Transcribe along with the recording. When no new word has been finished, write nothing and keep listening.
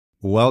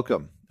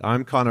Welcome.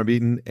 I'm Connor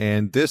Beaton,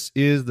 and this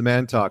is the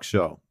Man Talk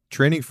Show,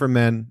 training for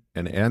men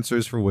and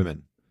answers for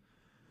women.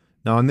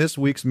 Now, on this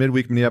week's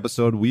midweek mini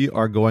episode, we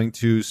are going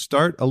to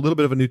start a little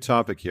bit of a new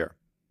topic here.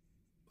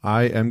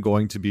 I am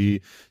going to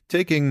be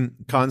taking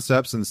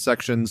concepts and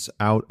sections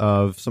out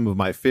of some of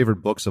my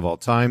favorite books of all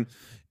time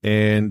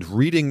and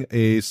reading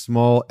a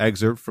small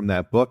excerpt from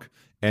that book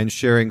and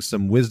sharing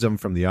some wisdom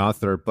from the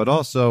author, but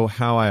also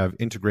how I have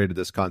integrated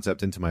this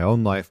concept into my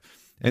own life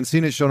and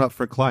seen it shown up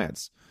for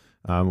clients.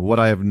 What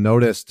I have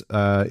noticed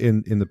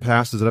in the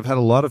past is that I've had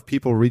a lot of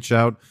people reach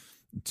out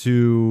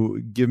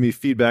to give me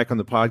feedback on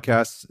the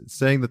podcast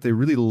saying that they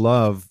really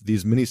love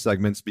these mini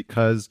segments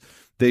because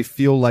they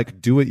feel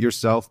like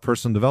do-it-yourself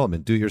personal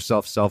development,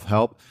 do-it-yourself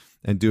self-help,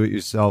 and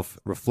do-it-yourself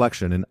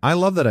reflection. And I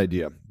love that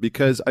idea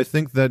because I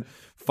think that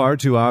far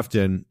too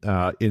often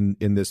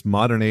in this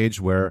modern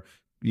age where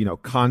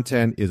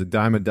content is a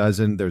dime a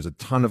dozen, there's a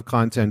ton of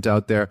content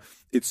out there,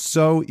 it's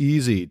so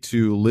easy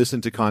to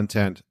listen to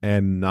content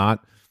and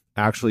not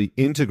actually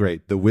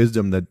integrate the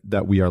wisdom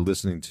that we are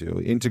listening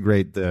to,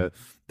 integrate the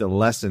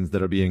lessons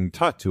that are being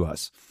taught to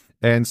us.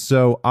 And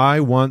so I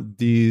want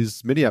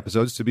these mini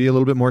episodes to be a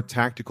little bit more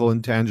tactical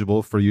and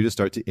tangible for you to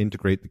start to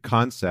integrate the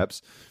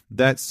concepts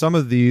that some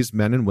of these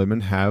men and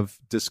women have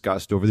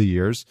discussed over the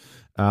years,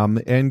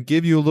 and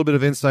give you a little bit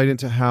of insight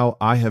into how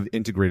I have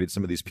integrated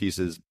some of these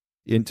pieces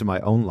into my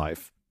own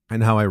life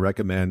and how I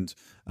recommend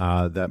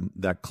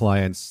that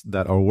clients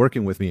that are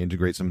working with me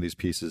integrate some of these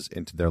pieces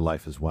into their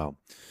life as well.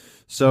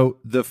 So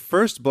the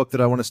first book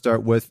that I want to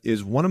start with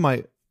is one of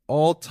my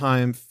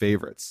all-time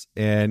favorites,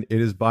 and it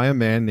is by a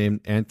man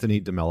named Anthony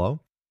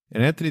DeMello.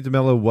 And Anthony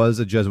DeMello was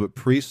a Jesuit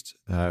priest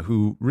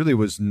who really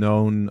was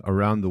known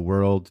around the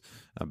world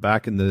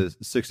back in the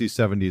 60s,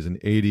 70s, and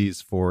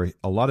 80s for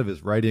a lot of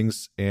his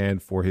writings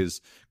and for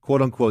his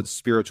quote-unquote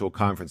spiritual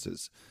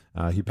conferences.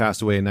 He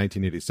passed away in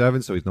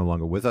 1987, so he's no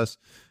longer with us.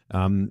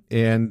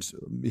 And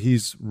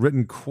he's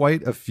written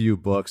quite a few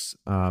books.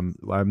 I'm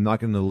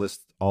not going to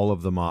list all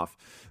of them off.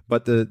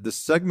 But the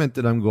segment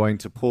that I'm going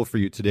to pull for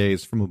you today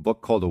is from a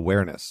book called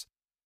Awareness.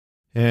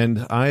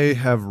 And I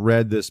have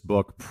read this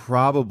book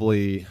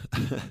probably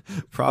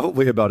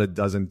about a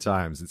dozen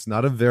times. It's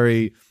not a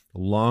very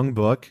long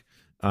book,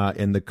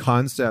 and the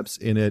concepts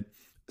in it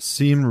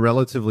seem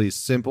relatively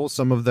simple.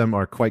 Some of them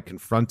are quite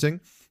confronting.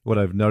 What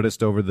I've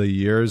noticed over the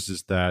years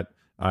is that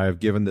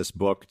I've given this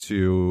book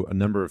to a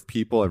number of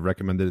people. I've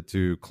recommended it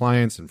to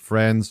clients and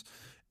friends.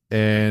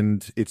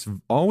 And it's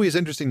always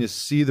interesting to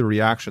see the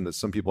reaction that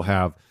some people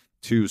have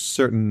to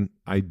certain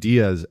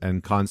ideas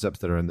and concepts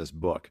that are in this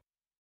book.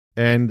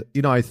 And,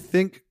 I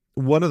think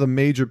one of the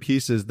major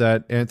pieces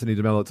that Anthony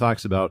DeMello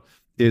talks about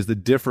is the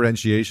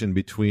differentiation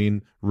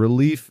between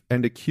relief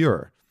and a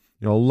cure.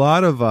 A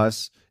lot of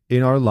us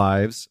in our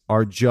lives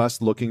are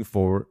just looking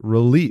for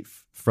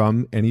relief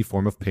from any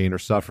form of pain or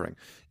suffering.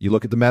 You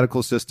look at the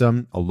medical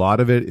system, a lot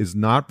of it is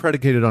not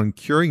predicated on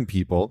curing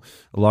people.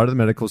 A lot of the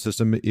medical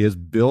system is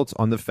built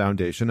on the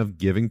foundation of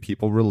giving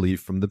people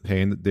relief from the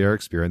pain that they're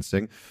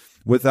experiencing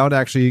without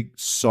actually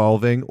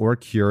solving or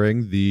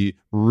curing the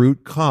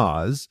root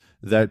cause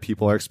that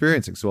people are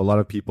experiencing. So a lot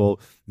of people,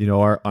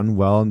 are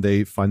unwell and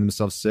they find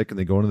themselves sick and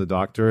they go into the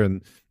doctor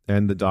and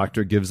the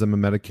doctor gives them a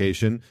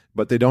medication,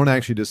 but they don't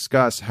actually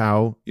discuss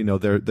how,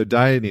 their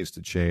diet needs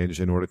to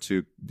change in order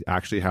to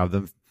actually have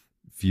them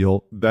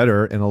feel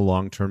better in a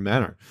long-term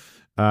manner.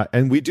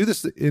 And we do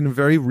this in a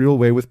very real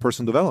way with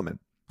personal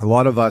development. A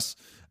lot of us,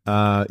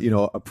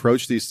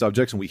 approach these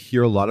subjects and we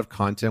hear a lot of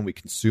content, we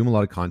consume a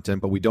lot of content,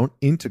 but we don't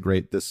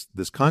integrate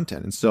this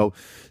content. And so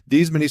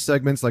these mini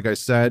segments, like I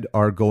said,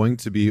 are going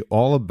to be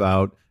all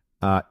about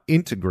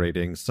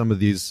integrating some of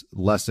these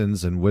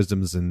lessons and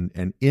wisdoms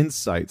and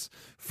insights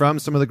from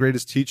some of the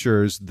greatest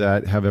teachers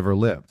that have ever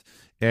lived.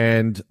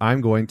 And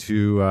I'm going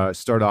to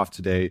start off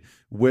today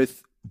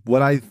with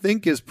what I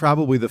think is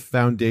probably the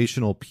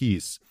foundational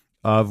piece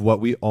of what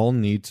we all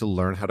need to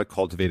learn how to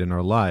cultivate in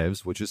our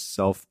lives, which is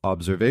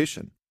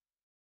self-observation.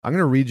 I'm going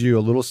to read you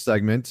a little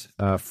segment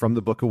from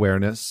the book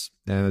Awareness,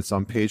 and it's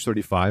on page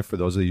 35 for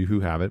those of you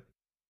who have it.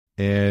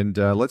 And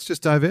let's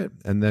just dive in,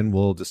 and then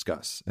we'll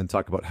discuss and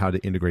talk about how to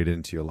integrate it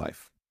into your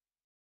life.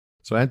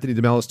 So Anthony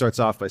DeMello starts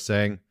off by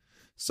saying,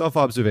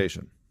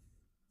 self-observation.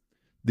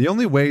 The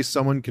only way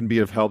someone can be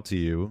of help to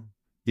you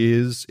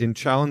is in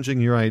challenging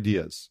your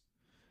ideas.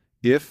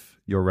 If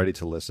you're ready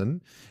to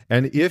listen,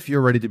 and if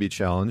you're ready to be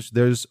challenged,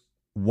 there's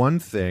one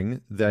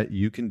thing that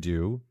you can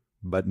do,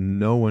 but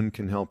no one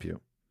can help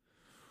you.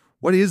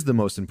 What is the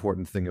most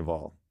important thing of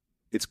all?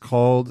 It's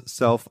called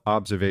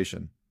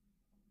self-observation.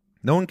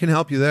 No one can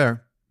help you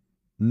there.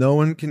 No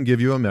one can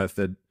give you a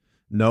method.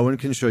 No one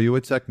can show you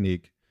a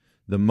technique.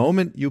 The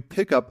moment you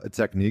pick up a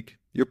technique,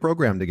 you're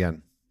programmed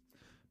again.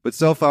 But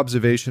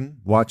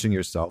self-observation, watching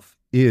yourself,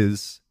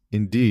 is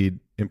indeed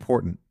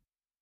important.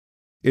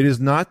 It is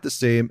not the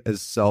same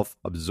as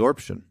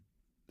self-absorption.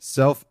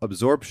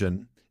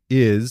 Self-absorption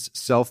is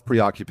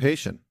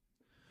self-preoccupation,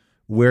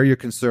 where you're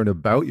concerned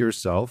about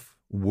yourself,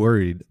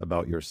 worried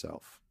about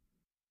yourself.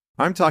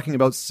 I'm talking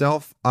about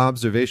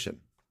self-observation.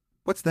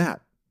 What's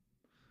that?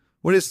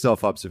 What is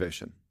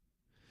self-observation?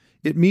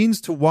 It means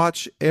to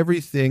watch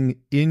everything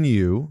in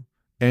you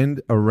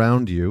and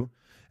around you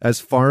as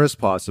far as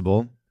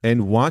possible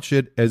and watch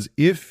it as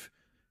if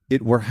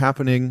it were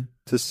happening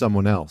to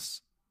someone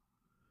else.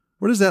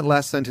 What does that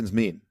last sentence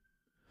mean?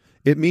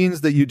 It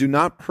means that you do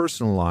not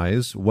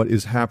personalize what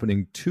is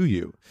happening to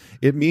you.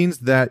 It means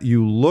that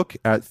you look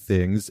at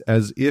things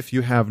as if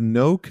you have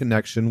no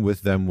connection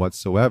with them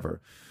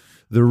whatsoever.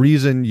 The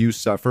reason you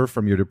suffer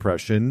from your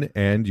depression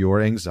and your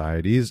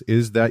anxieties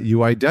is that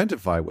you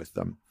identify with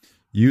them.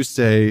 You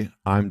say,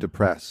 I'm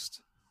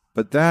depressed.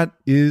 But that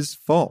is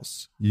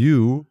false.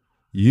 You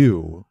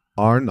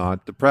are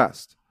not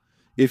depressed.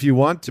 If you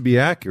want to be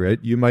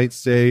accurate, you might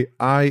say,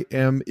 I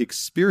am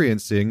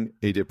experiencing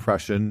a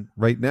depression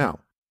right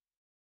now.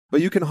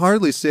 But you can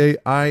hardly say,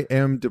 I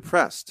am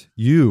depressed.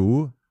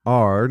 You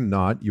are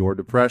not your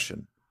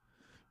depression.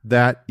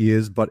 That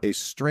is but a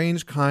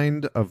strange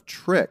kind of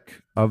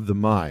trick of the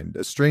mind,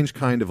 a strange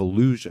kind of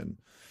illusion.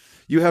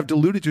 You have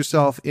deluded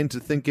yourself into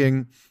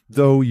thinking,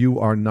 though you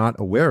are not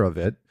aware of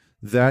it,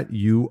 that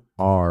you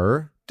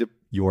are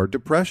your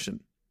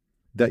depression,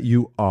 that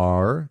you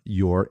are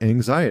your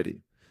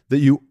anxiety, that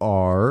you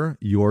are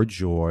your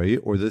joy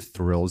or the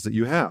thrills that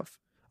you have.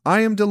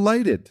 I am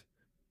delighted.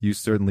 You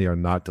certainly are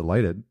not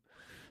delighted.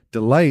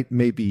 Delight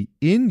may be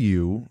in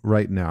you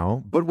right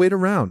now, but wait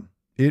around.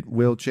 It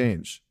will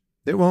change.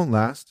 It won't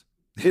last.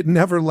 It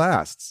never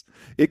lasts.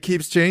 It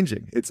keeps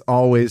changing. It's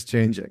always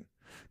changing.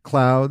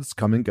 Clouds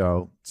come and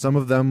go. Some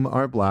of them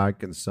are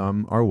black and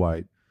some are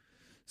white.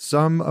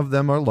 Some of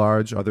them are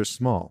large, others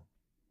small.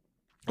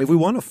 If we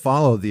want to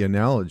follow the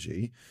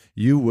analogy,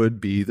 you would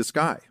be the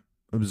sky,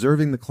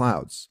 observing the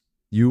clouds.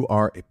 You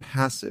are a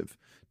passive,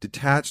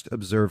 detached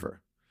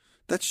observer.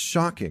 That's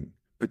shocking,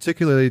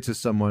 particularly to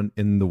someone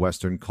in the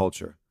Western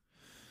culture.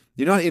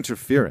 You're not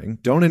interfering.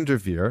 Don't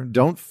interfere.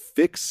 Don't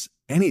fix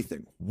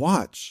anything.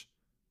 Watch.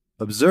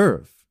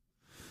 Observe.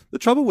 The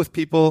trouble with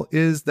people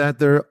is that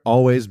they're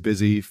always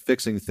busy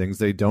fixing things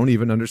they don't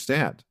even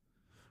understand.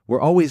 We're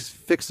always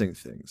fixing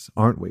things,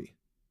 aren't we?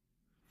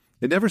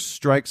 It never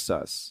strikes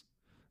us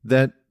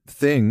that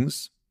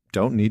things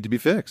don't need to be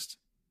fixed.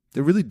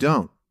 They really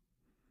don't.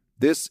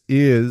 This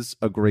is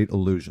a great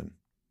illusion.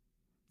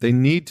 They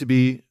need to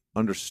be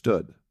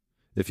understood.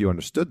 If you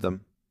understood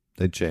them,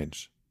 they'd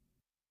change.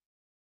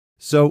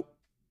 So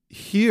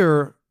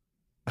here,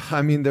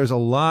 there's a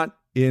lot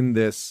in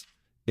this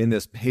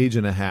page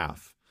and a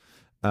half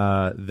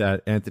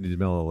that Anthony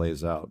DeMello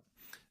lays out.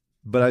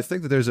 But I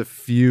think that there's a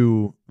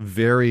few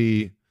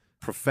very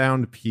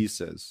profound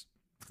pieces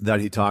that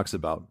he talks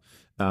about.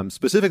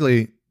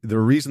 Specifically, the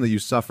reason that you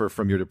suffer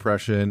from your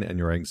depression and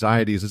your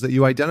anxieties is that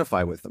you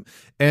identify with them.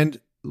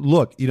 And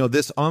look,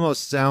 this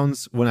almost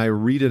sounds, when I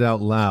read it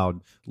out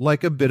loud,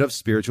 like a bit of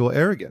spiritual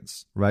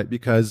arrogance, right?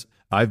 Because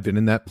I've been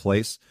in that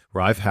place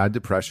where I've had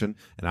depression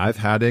and I've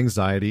had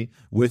anxiety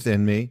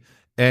within me.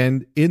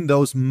 And in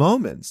those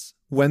moments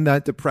when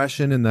that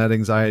depression and that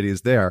anxiety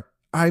is there,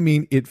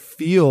 it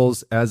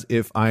feels as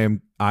if I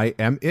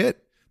am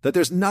it, that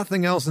there's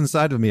nothing else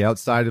inside of me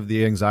outside of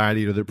the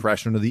anxiety or the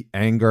depression or the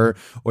anger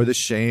or the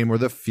shame or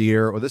the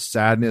fear or the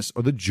sadness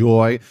or the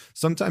joy.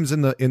 Sometimes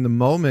in the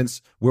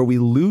moments where we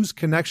lose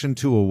connection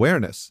to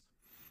awareness,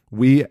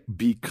 we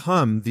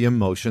become the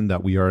emotion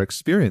that we are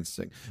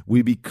experiencing.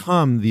 We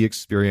become the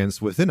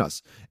experience within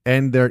us.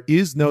 And there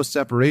is no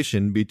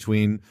separation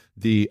between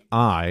the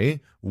I,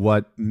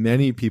 what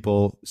many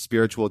people,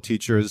 spiritual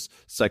teachers,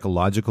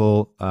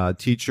 psychological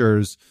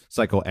teachers,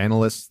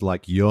 psychoanalysts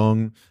like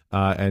Jung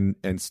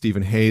and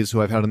Stephen Hayes,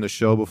 who I've had on the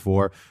show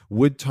before,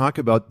 would talk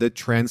about the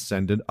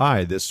transcendent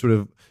I, this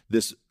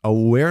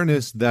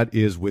awareness that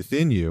is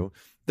within you,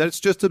 that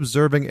it's just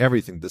observing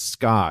everything. The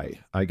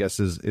sky, I guess,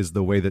 is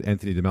the way that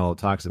Anthony DeMello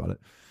talks about it.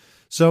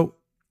 So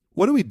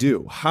what do we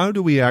do? How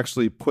do we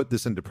actually put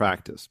this into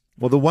practice?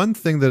 Well, the one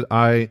thing that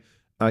I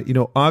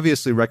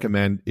obviously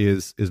recommend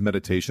is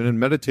meditation. And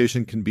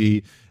meditation can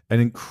be an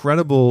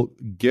incredible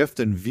gift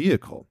and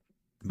vehicle,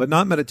 but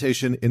not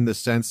meditation in the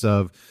sense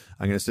of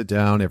I'm going to sit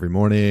down every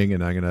morning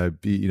and I'm going to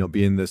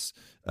be in this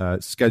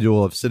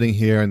schedule of sitting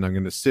here, and I'm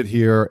going to sit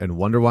here and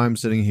wonder why I'm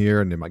sitting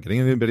here, and am I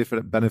getting any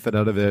benefit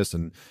out of this,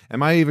 and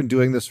am I even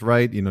doing this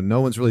right?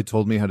 No one's really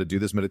told me how to do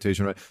this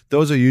meditation right.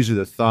 Those are usually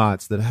the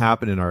thoughts that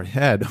happen in our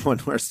head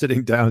when we're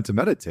sitting down to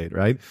meditate,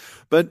 right?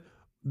 But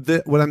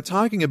what I'm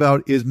talking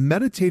about is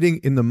meditating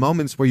in the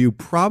moments where you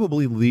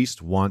probably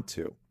least want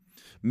to.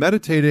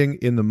 Meditating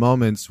in the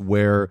moments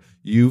where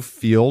you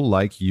feel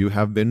like you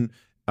have been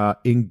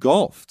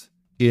engulfed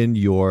in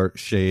your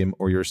shame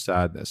or your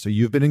sadness. So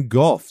you've been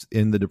engulfed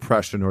in the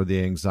depression or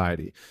the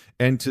anxiety.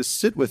 And to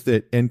sit with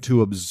it and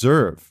to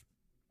observe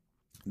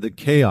the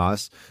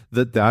chaos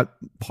that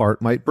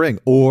part might bring,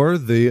 or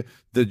the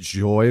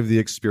joy of the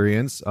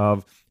experience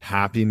of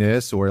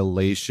happiness or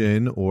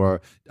elation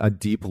or a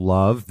deep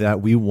love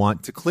that we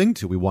want to cling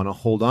to, we want to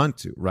hold on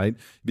to, right?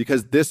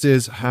 Because this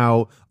is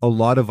how a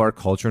lot of our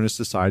culture and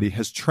society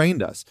has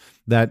trained us,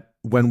 that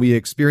when we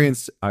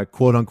experience a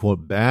quote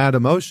unquote bad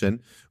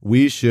emotion,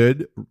 we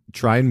should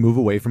try and move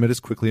away from it as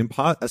quickly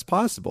as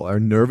possible. Our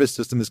nervous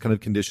system is kind of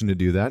conditioned to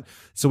do that.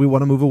 So we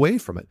want to move away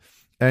from it.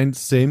 And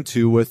same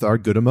too with our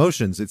good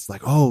emotions. It's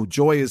like, oh,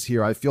 joy is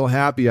here. I feel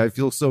happy. I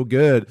feel so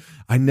good.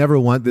 I never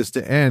want this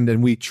to end.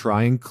 And we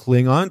try and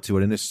cling on to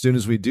it. And as soon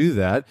as we do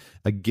that,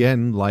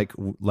 again, like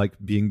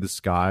being the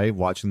sky,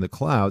 watching the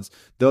clouds,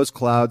 those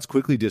clouds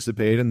quickly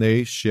dissipate and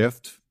they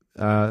shift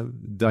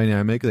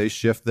dynamic. They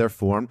shift their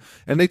form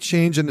and they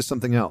change into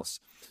something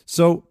else.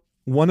 So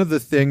one of the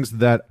things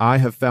that I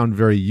have found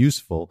very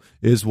useful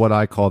is what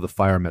I call the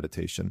fire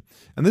meditation.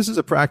 And this is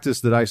a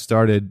practice that I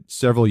started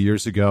several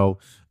years ago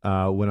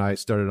when I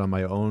started on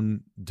my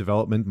own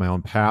development, my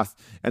own path.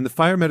 And the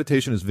fire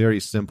meditation is very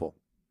simple.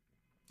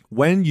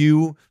 When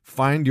you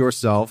find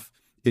yourself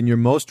in your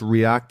most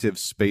reactive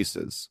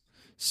spaces,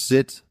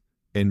 sit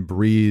and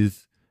breathe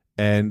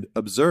and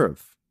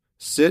observe.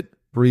 Sit,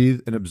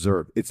 breathe, and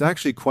observe. It's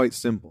actually quite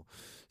simple.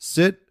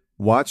 Sit,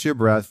 watch your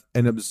breath,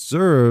 and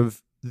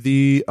observe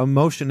the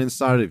emotion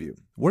inside of you.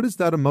 What is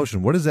that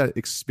emotion? What is that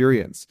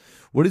experience?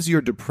 What is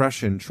your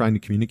depression trying to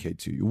communicate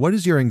to you? What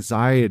is your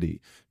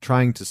anxiety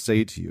trying to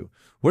say to you?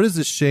 What is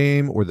the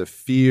shame or the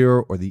fear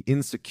or the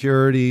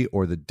insecurity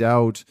or the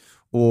doubt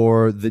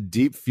or the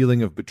deep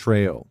feeling of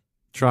betrayal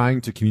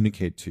trying to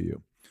communicate to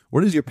you?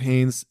 What is your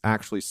pains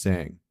actually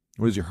saying?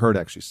 What is your hurt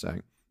actually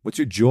saying? What's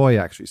your joy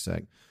actually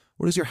saying?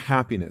 What is your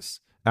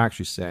happiness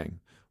actually saying?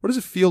 What does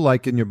it feel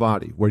like in your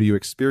body? Where do you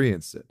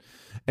experience it?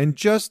 And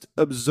just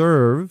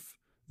observe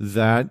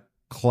that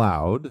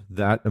cloud,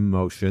 that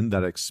emotion,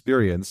 that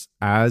experience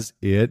as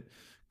it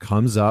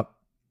comes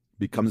up,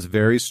 becomes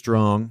very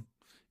strong,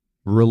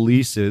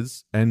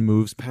 releases, and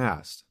moves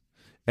past.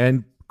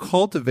 And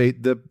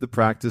cultivate the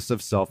practice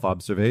of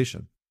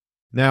self-observation.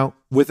 Now,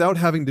 without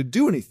having to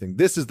do anything,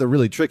 this is the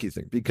really tricky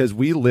thing, because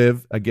we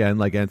live, again,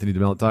 like Anthony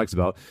DeMello talks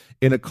about,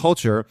 in a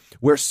culture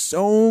where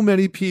so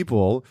many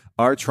people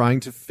are trying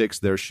to fix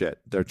their shit.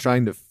 They're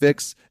trying to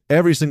fix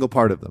every single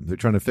part of them. They're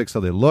trying to fix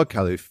how they look,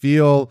 how they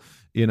feel,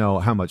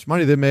 how much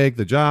money they make,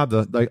 the job.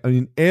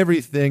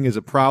 Everything is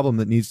a problem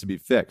that needs to be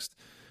fixed.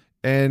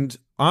 And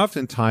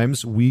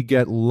oftentimes we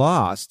get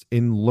lost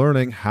in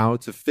learning how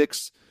to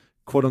fix,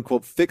 quote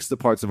unquote, fix the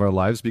parts of our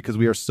lives because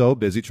we are so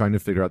busy trying to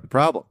figure out the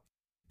problem.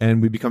 And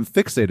we become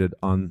fixated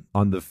on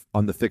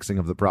the fixing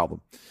of the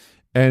problem.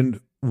 And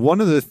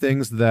one of the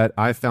things that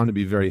I found to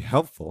be very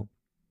helpful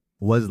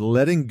was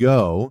letting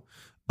go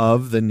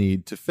of the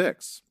need to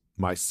fix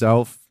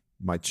myself,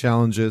 my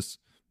challenges,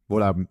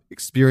 what I'm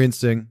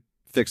experiencing,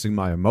 fixing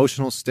my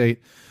emotional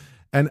state.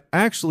 And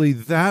actually,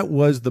 that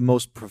was the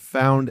most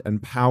profound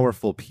and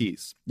powerful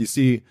piece. You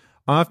see,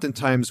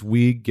 oftentimes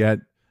we get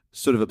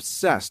sort of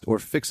obsessed or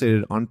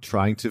fixated on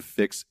trying to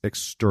fix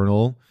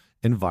external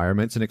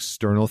environments and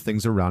external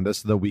things around us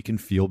so that we can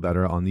feel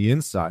better on the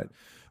inside,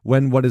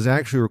 when what is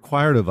actually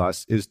required of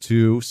us is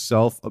to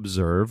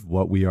self-observe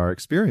what we are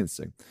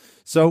experiencing.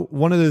 So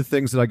one of the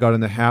things that I got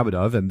in the habit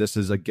of, and this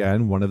is,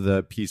 again, one of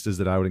the pieces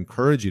that I would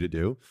encourage you to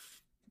do,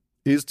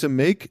 is to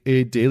make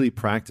a daily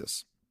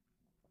practice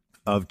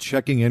of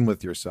checking in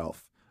with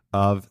yourself,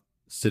 of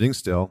sitting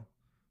still,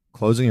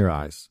 closing your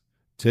eyes,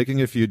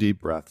 taking a few deep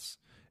breaths,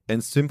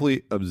 and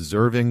simply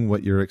observing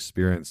what you're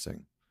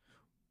experiencing.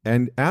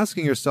 And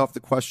asking yourself the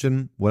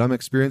question, what I'm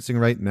experiencing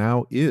right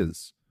now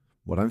is,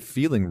 what I'm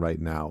feeling right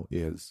now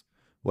is,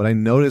 what I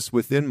notice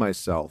within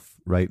myself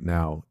right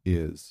now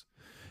is.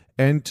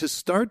 And to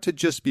start to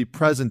just be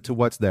present to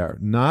what's there,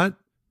 not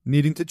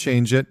needing to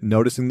change it,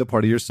 noticing the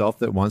part of yourself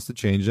that wants to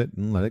change it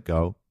and let it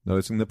go.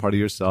 Noticing the part of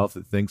yourself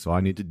that thinks, oh,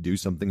 I need to do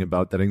something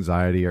about that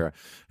anxiety, or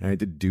I need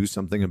to do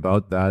something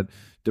about that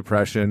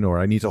depression, or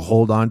I need to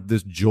hold on to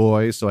this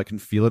joy so I can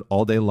feel it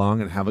all day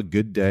long and have a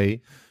good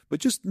day. But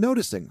just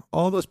noticing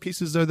all those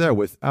pieces are there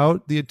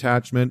without the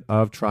attachment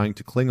of trying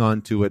to cling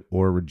on to it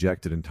or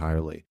reject it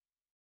entirely.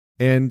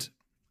 And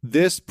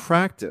this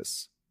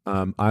practice,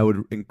 I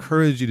would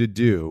encourage you to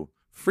do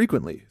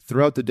frequently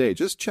throughout the day.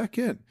 Just check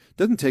in. It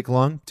doesn't take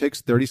long. It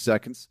takes 30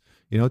 seconds.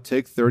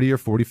 Take 30 or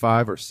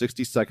 45 or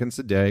 60 seconds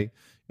a day,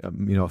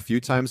 a few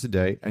times a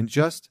day, and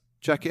just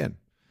check in.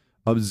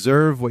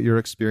 Observe what you're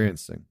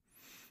experiencing.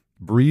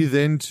 Breathe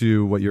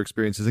into what your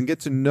experience is and get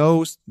to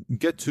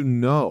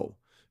know,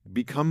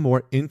 become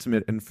more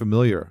intimate and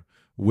familiar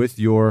with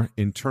your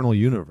internal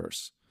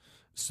universe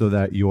so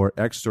that your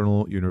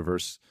external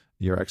universe,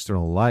 your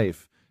external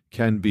life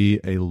can be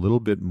a little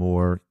bit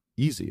more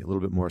easy, a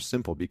little bit more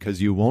simple,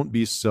 because you won't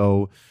be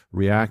so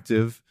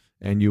reactive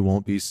and you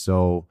won't be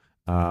so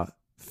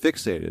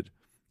fixated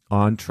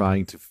on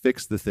trying to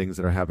fix the things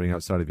that are happening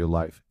outside of your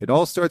life. It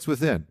all starts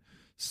within.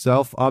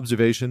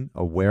 Self-observation,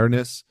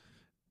 awareness,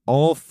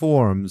 all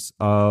forms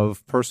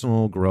of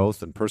personal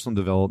growth and personal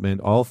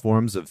development, all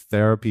forms of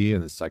therapy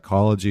and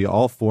psychology,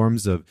 all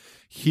forms of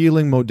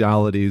healing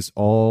modalities,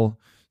 all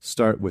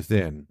start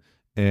within.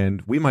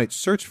 And we might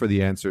search for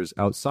the answers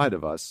outside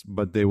of us,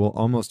 but they will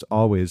almost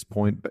always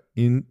point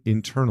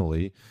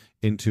internally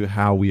into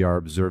how we are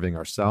observing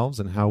ourselves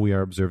and how we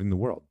are observing the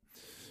world.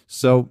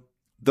 So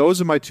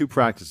those are my two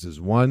practices.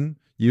 One,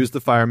 use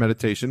the fire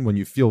meditation when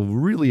you feel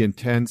really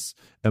intense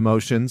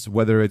emotions,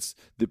 whether it's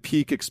the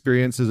peak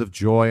experiences of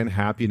joy and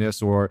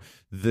happiness or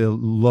the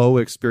low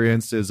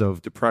experiences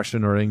of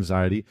depression or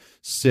anxiety.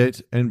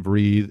 Sit and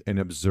breathe and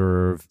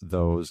observe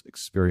those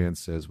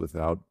experiences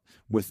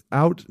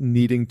without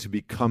needing to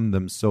become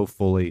them so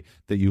fully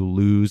that you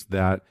lose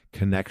that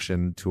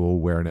connection to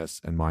awareness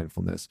and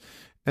mindfulness.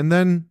 And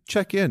then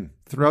check in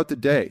throughout the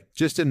day,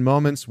 just in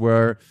moments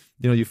where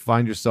you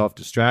find yourself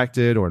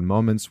distracted, or in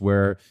moments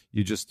where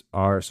you just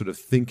are sort of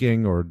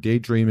thinking or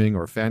daydreaming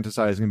or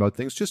fantasizing about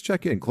things. Just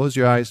check in, close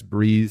your eyes,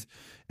 breathe,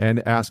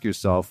 and ask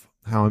yourself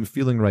how I'm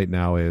feeling right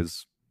now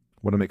is,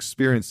 what I'm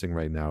experiencing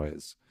right now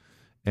is,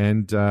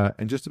 and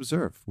just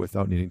observe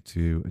without needing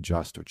to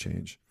adjust or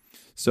change.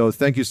 So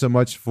thank you so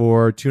much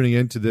for tuning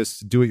in to this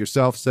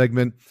do-it-yourself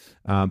segment.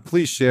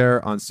 Please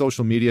share on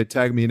social media.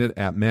 Tag me in it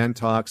at Man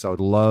Talks. I would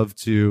love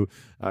to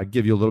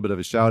give you a little bit of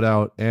a shout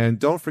out. And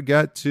don't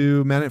forget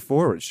to man it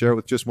forward. Share it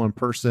with just one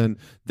person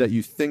that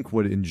you think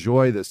would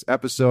enjoy this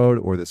episode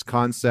or this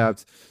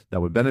concept,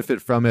 that would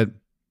benefit from it,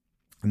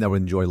 and that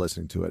would enjoy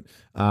listening to it.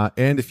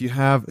 And if you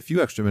have a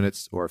few extra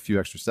minutes or a few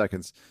extra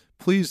seconds,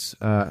 please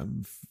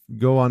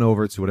go on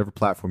over to whatever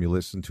platform you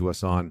listen to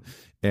us on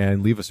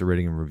and leave us a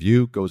rating and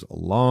review. It goes a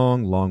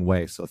long, long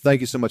way. So thank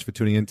you so much for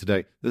tuning in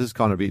today. This is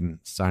Connor Beaton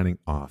signing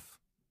off.